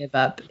to give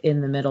up in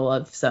the middle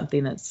of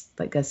something that's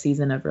like a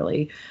season of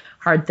really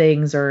hard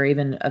things, or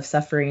even of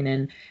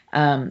suffering.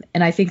 And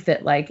I think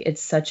that like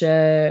it's such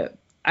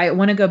I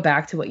want to go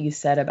back to what you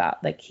said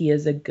about like he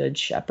is a good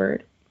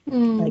shepherd.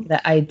 Like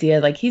the idea,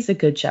 like he's a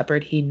good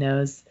shepherd. He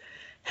knows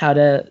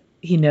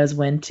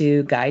when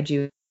to guide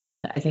you.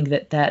 I think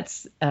that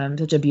that's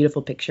such a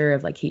beautiful picture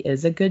of like he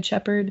is a good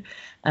shepherd,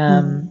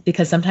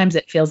 because sometimes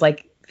it feels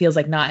like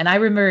not. And I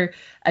remember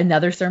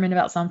another sermon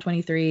about Psalm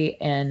 23,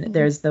 and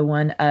there's the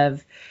one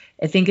of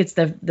I think it's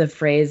the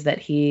phrase that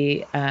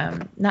he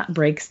not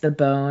breaks the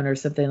bone or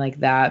something like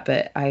that,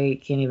 but I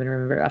can't even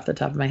remember it off the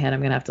top of my head.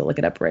 I'm gonna have to look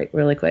it up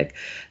really quick.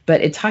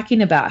 But it's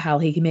talking about how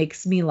he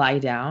makes me lie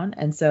down,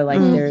 and so like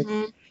there's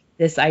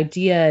this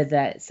idea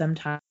that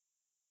sometimes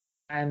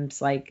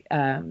like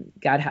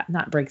God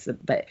not breaks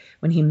it, but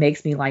when he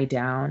makes me lie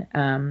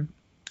down,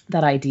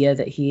 that idea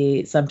that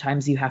he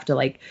sometimes you have to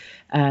like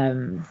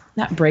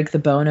not break the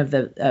bone of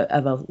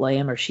a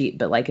lamb or sheep,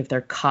 but like if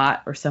they're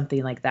caught or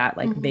something like that,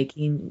 like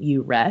making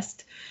you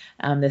rest.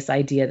 This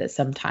idea that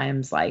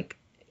sometimes like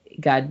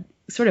God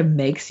sort of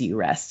makes you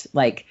rest,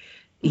 like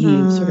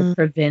he sort of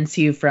prevents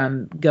you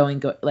from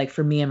going like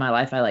for me in my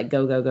life, I like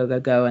go,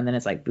 and then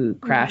it's like boo,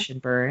 crash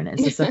and burn. And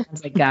so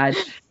sometimes like God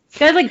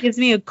like gives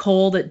me a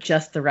cold at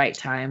just the right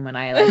time when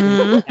I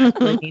like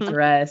actually need to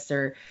rest,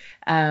 or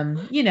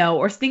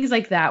or things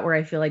like that, where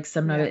I feel like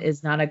some of it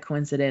is not a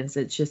coincidence.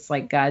 It's just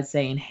like God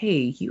saying, hey,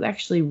 you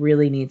actually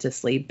really need to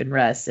sleep and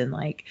rest and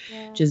like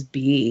just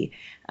be.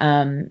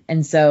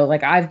 And so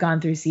like I've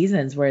gone through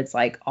seasons where it's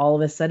like all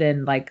of a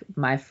sudden like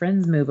my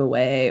friends move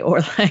away,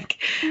 or like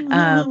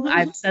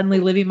I'm suddenly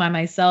living by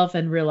myself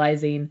and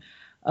realizing,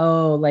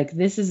 oh, like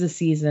this is a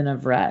season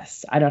of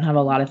rest. I don't have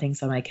a lot of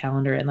things on my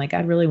calendar, and like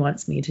God really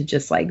wants me to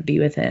just like be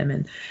with him.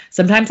 And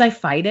sometimes I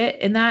fight it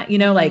in that,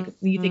 like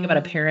when you think about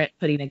a parent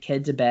putting a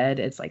kid to bed,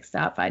 it's like,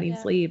 stop fighting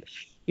sleep.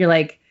 You're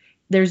like,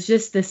 there's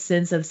just this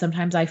sense of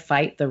sometimes I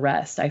fight the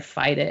rest. I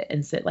fight it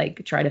and sit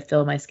try to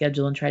fill my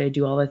schedule and try to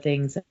do all the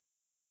things.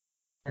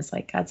 It's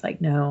like God's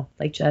like, no,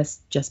 like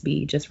just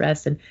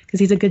rest, and because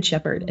he's a good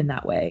shepherd in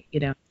that way,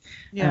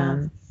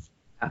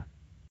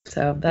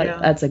 so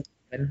that's a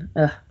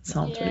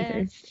Psalm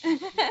 23.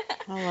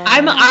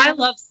 I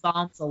love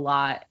Psalms a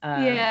lot.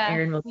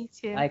 Aaron will, me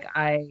too. like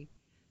I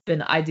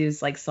do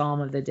like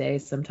Psalm of the day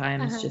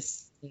sometimes,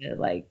 just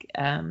like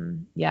I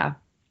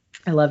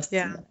love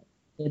the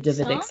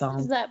Davidic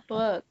Psalms. Is that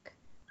book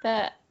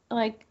that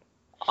like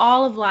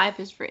all of life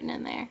is written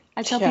in there.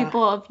 I tell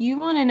people, if you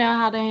want to know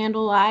how to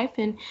handle life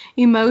and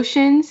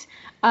emotions,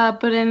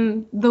 but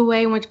in the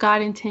way in which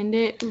God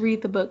intended,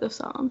 read the book of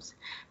Psalms,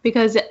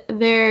 because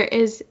there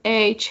is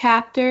a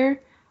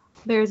chapter,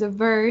 there's a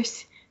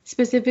verse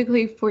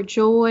specifically for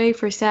joy,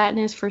 for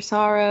sadness, for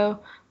sorrow,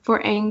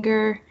 for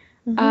anger,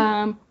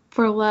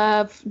 for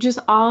love, just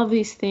all of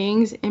these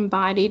things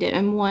embodied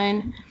in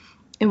one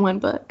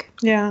book.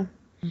 Yeah.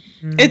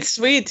 It's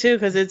sweet too,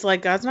 because it's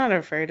like God's not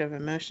afraid of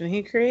emotion.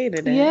 He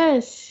created it.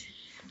 Yes.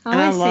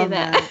 I love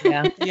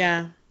that.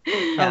 Yeah.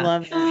 I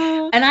love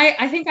that. And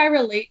I think I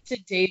relate to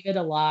David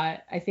a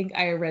lot. I think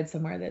I read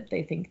somewhere that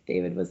they think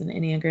David was an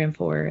Enneagram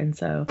 4, and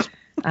so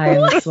I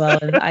am as well.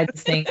 And I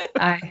just think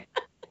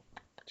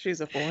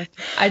she's a 4.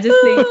 I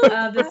just think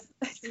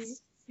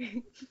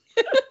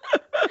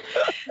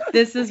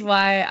this is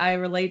why I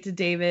relate to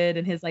David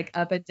and his like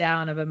up and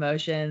down of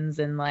emotions,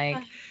 and like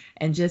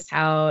and just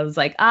how it's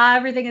like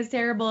everything is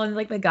terrible, and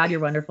like, but God, you're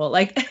wonderful.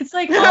 Like it's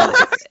like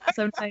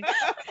sometimes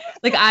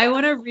like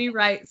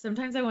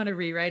sometimes I want to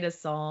rewrite a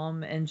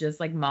psalm in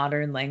just like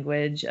modern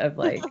language of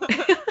like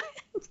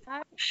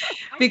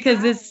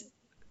because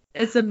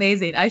it's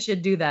amazing. I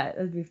should do that.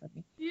 That'd be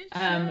funny. You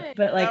should.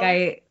 But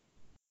like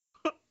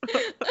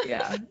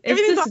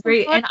it's just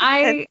great. And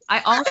I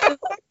also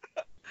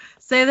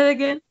say that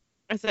again.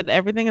 I said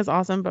everything is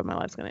awesome, but my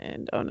life's gonna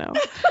end. Oh no.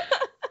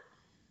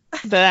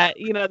 That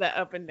that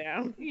up and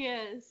down.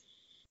 Yes.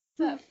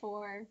 That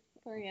 4.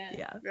 Or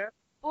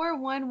or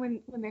 1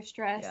 when they're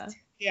stressed.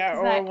 Yeah.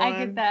 Or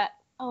I get that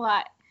a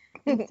lot.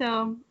 And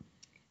so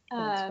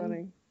that's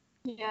funny.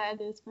 Yeah,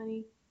 it is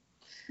funny.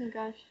 Oh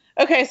gosh.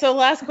 Okay, so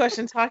last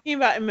question, talking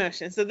about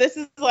emotions. So this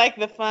is like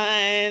the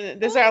fun.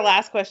 This is our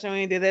last question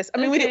when we do this. I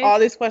mean, we do all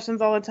these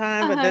questions all the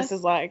time, but this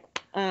is like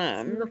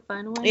this is a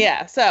fun one.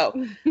 Yeah.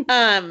 So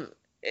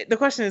the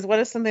question is, what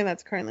is something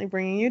that's currently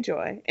bringing you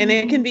joy? And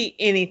it can be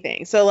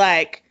anything. So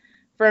like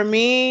for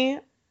me,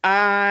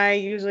 I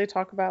usually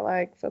talk about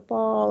like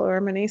football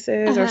or my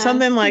nieces or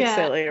something like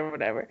silly or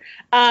whatever.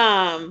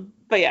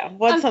 But yeah,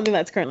 what's something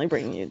that's currently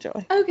bringing you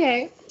joy?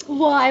 Okay.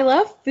 Well, I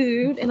love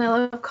food and I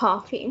love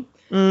coffee.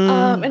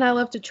 And I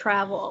love to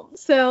travel.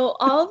 So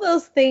all of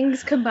those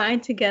things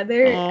combined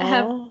together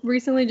have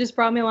recently just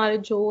brought me a lot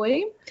of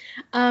joy.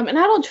 And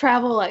I don't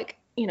travel like,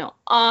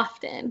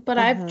 often, but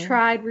I've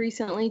tried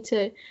recently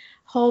to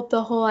hold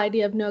the whole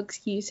idea of no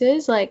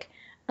excuses. Like,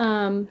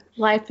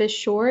 life is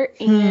short,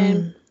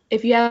 and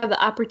if you have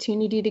the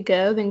opportunity to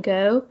go, then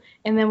go.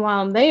 And then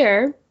while I'm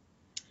there,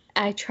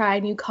 I try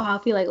new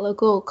coffee, like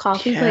local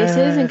coffee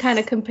places, and kind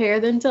of compare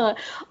them to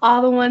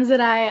all the ones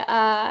that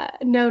I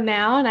know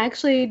now. And I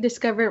actually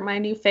discovered my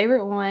new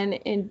favorite one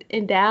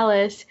in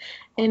Dallas,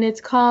 and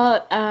it's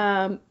called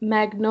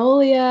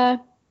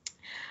Magnolia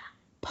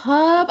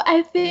Pub,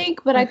 I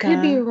think, but I could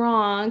be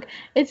wrong.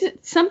 It's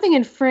something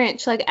in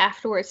French, like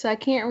afterwards, so I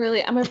can't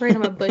really, I'm afraid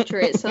I'm gonna butcher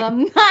it, so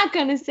I'm not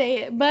gonna say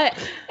it, but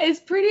it's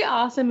pretty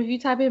awesome. If you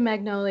type in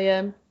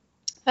Magnolia,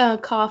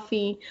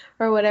 coffee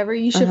or whatever,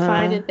 you should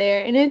find it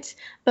there. And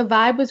the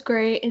vibe was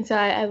great, and so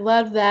I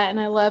love that, and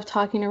I love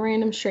talking to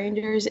random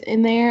strangers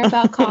in there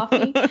about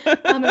coffee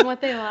and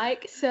what they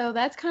like. So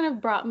that's kind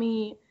of brought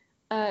me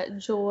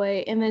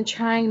joy, and then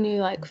trying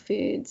new like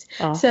foods.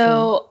 Awesome.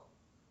 So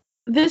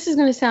this is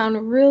going to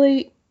sound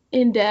really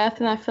in depth,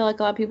 and I feel like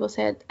a lot of people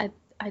say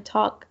I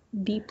talk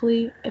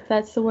deeply, if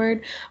that's the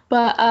word,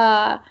 but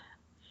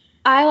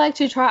I like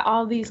to try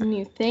all these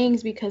new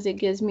things because it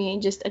gives me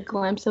just a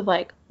glimpse of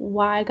like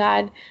why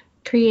God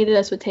created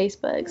us with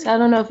taste buds. I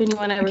don't know if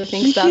anyone ever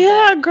thinks about that.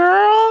 Yeah,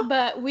 girl.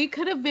 But we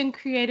could have been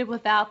created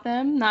without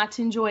them, not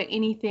to enjoy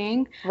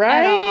anything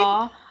at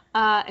all,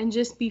 and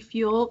just be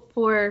fuel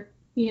for,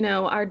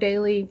 our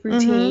daily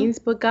routines.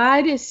 But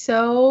God is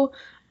so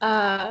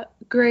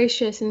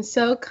gracious and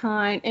so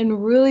kind,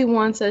 and really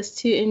wants us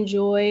to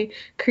enjoy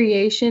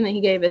creation that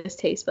he gave us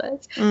taste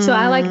buds. So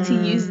I like to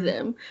use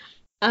them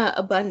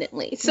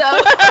abundantly. So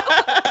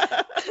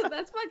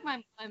that's like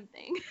my one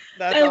thing.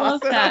 That's I awesome.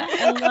 love that.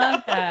 I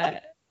love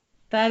that.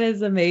 That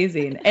is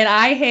amazing.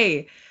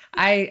 And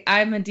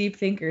I'm a deep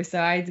thinker, so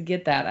I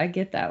get that. I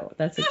get that.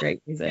 That's a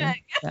great reason.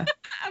 Yeah.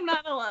 I'm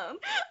not alone.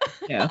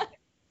 Yeah.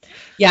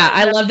 Yeah,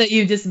 I love that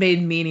you just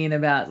made meaning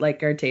about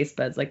like our taste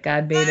buds, like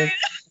God made us.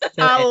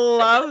 I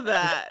love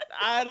that.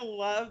 I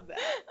love that.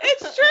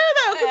 It's true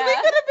though, because we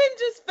could have been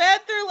just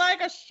fed through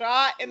like a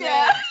shot in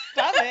the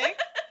stomach.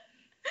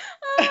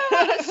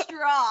 A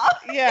straw.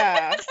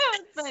 Yeah. That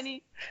was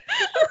funny.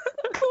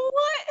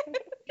 What?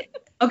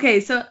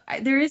 Okay, so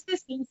there is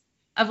this sense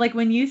of like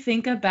when you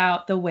think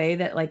about the way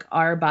that like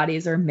our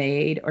bodies are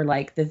made, or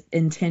like the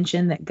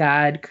intention that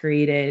God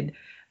created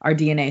our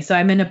DNA. So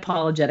I'm in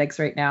apologetics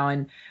right now,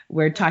 and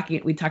we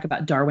talk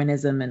about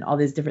Darwinism and all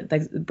these different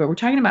things, but we're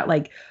talking about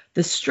like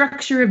the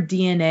structure of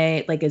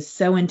DNA, like is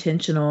so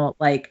intentional.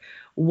 Like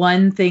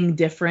one thing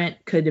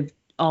different could have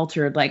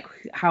altered like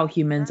how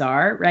humans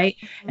are, right?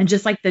 And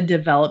just like the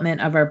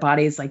development of our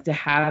bodies, like to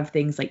have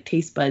things like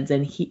taste buds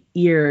and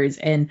ears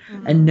and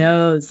a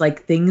nose,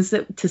 like things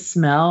that to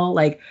smell,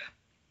 like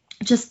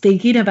just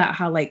thinking about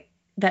how like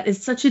that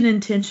is such an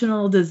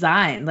intentional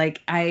design.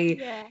 Like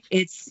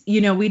it's,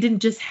 we didn't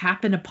just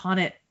happen upon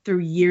it through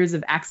years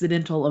of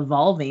accidental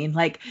evolving.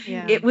 Like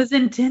it was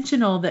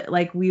intentional that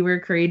like we were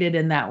created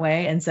in that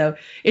way. And so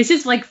it's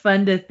just like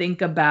fun to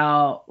think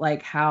about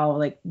like how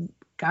like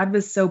God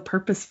was so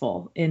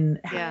purposeful in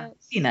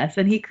creating us,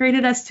 and he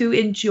created us to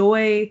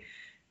enjoy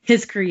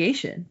his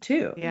creation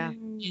too. Yeah.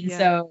 And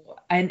so,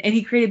 and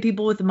he created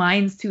people with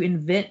minds to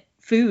invent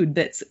food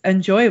that's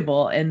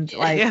enjoyable. And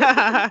like,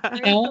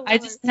 I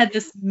just had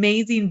this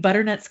amazing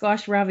butternut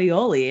squash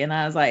ravioli, and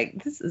I was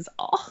like, this is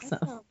awesome.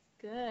 That sounds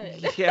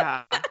good.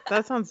 Yeah.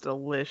 That sounds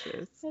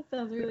delicious. That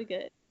sounds really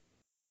good.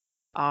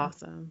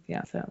 Awesome.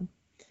 Yeah. So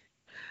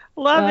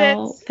love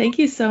it. Thank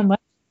you so much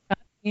for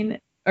coming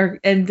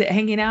and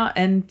hanging out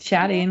and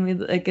chatting.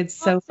 Like it's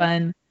so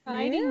fun.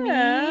 Inviting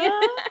me.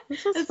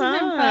 This was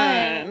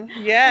fun.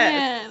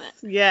 Yes. Man.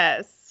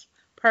 Yes.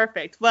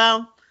 Perfect.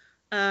 Well,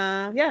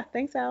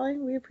 thanks, Allie.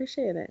 We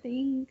appreciate it.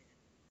 Thanks.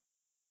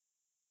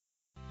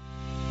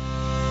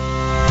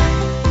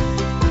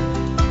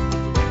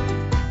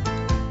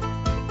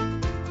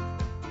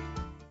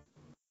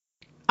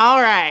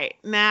 All right.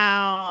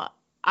 Now,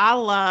 I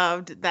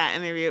loved that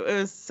interview. It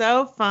was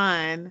so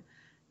fun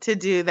to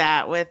do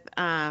that with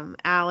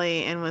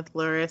Allie and with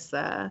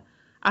Larissa.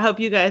 I hope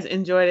you guys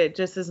enjoyed it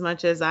just as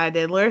much as I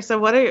did. Larissa,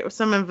 what are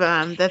some of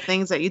the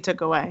things that you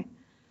took away?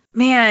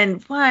 Man,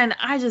 one,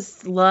 I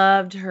just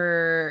loved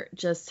her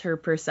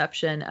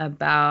perception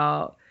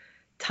about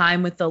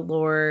time with the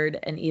Lord,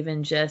 and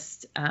even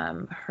just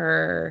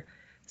her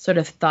sort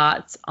of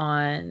thoughts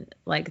on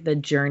like the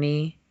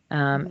journey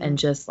and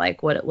just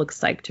like what it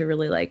looks like to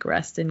really like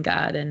rest in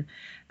God.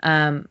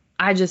 And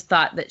I just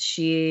thought that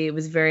she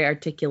was very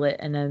articulate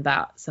and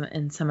about some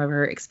of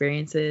her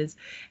experiences,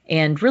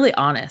 and really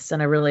honest.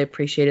 And I really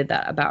appreciated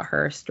that about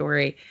her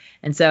story.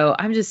 And so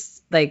I'm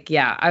just like,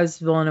 I was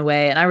blown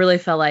away, and I really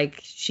felt like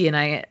she and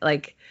I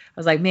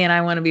was like, man,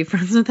 I want to be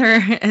friends with her,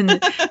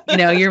 and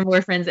you're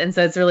more friends. And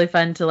so it's really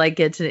fun to like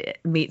get to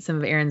meet some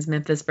of Erin's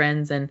Memphis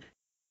friends and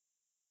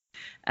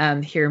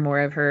hear more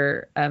of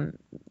her,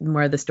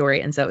 more of the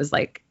story. And so it was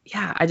like,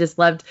 I just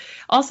loved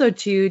also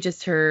too,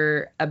 just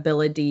her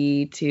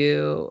ability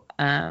to,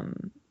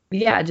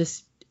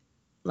 just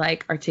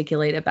like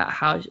articulate about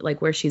how,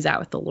 like where she's at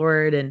with the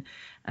Lord,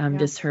 and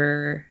just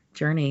her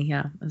journey.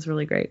 Yeah, it was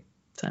really great.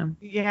 So,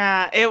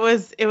 yeah, it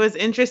was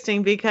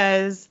interesting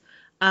because,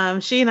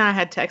 she and I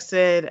had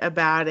texted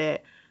about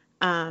it.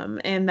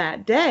 And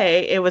that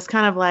day it was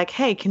kind of like,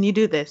 hey, can you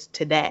do this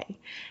today?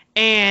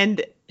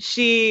 And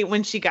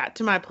when she got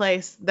to my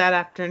place that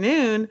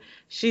afternoon,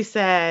 she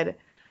said,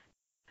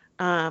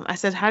 I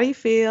said, how do you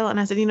feel? And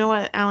I said, you know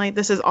what, Allie,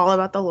 this is all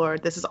about the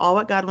Lord. This is all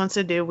what God wants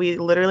to do. We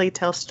literally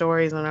tell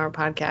stories on our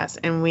podcast,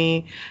 and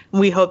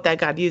we hope that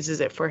God uses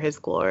it for his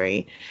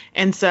glory.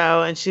 And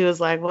she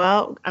was like,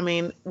 well, I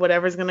mean,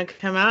 whatever's going to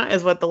come out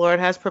is what the Lord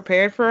has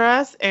prepared for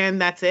us.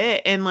 And that's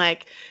it. And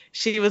like,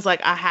 she was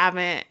like, I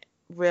haven't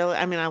really,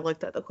 I mean, I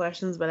looked at the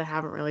questions, but I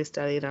haven't really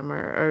studied them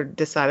or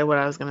decided what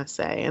I was going to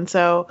say. And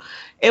so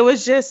it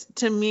was just,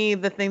 to me,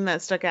 the thing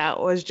that stuck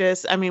out was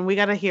just, I mean, we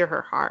got to hear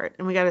her heart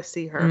and we got to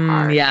see her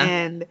heart.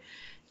 Yeah.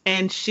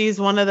 And she's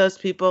one of those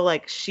people,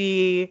 like,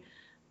 she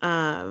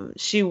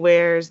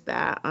wears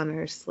that on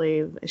her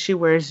sleeve. She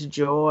wears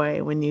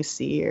joy when you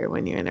see her,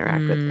 when you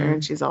interact with her.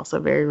 And she's also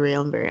very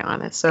real and very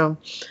honest. So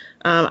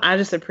I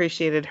just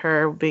appreciated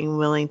her being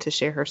willing to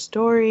share her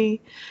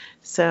story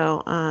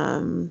so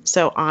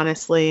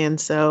honestly and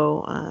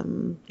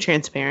so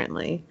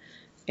transparently.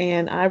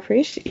 And I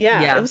appreciate,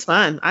 it was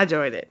fun. I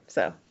enjoyed it.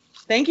 So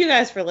thank you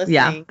guys for listening.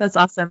 Yeah, that's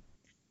awesome.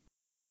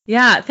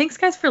 Yeah, thanks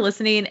guys for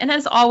listening. And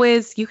as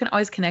always, you can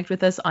always connect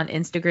with us on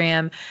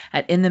Instagram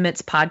at In the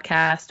Midst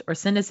Podcast, or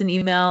send us an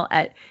email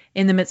at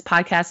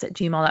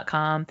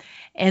inthemidstpodcast@gmail.com.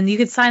 And you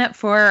can sign up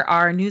for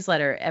our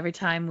newsletter. Every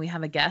time we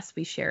have a guest,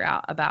 we share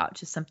out about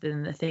just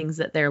something, the things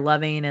that they're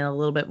loving and a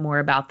little bit more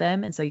about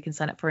them. And so you can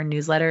sign up for a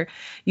newsletter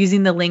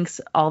using the links,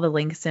 all the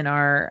links in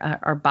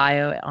our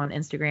bio on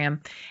Instagram.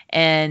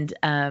 And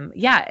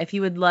if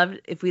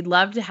we'd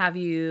love to have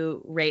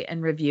you rate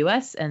and review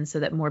us, and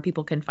so that more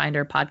people can find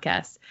our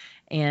podcast.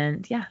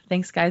 And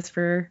thanks guys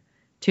for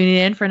tuning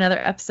in for another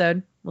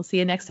episode. We'll see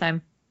you next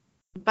time.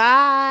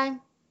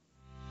 Bye.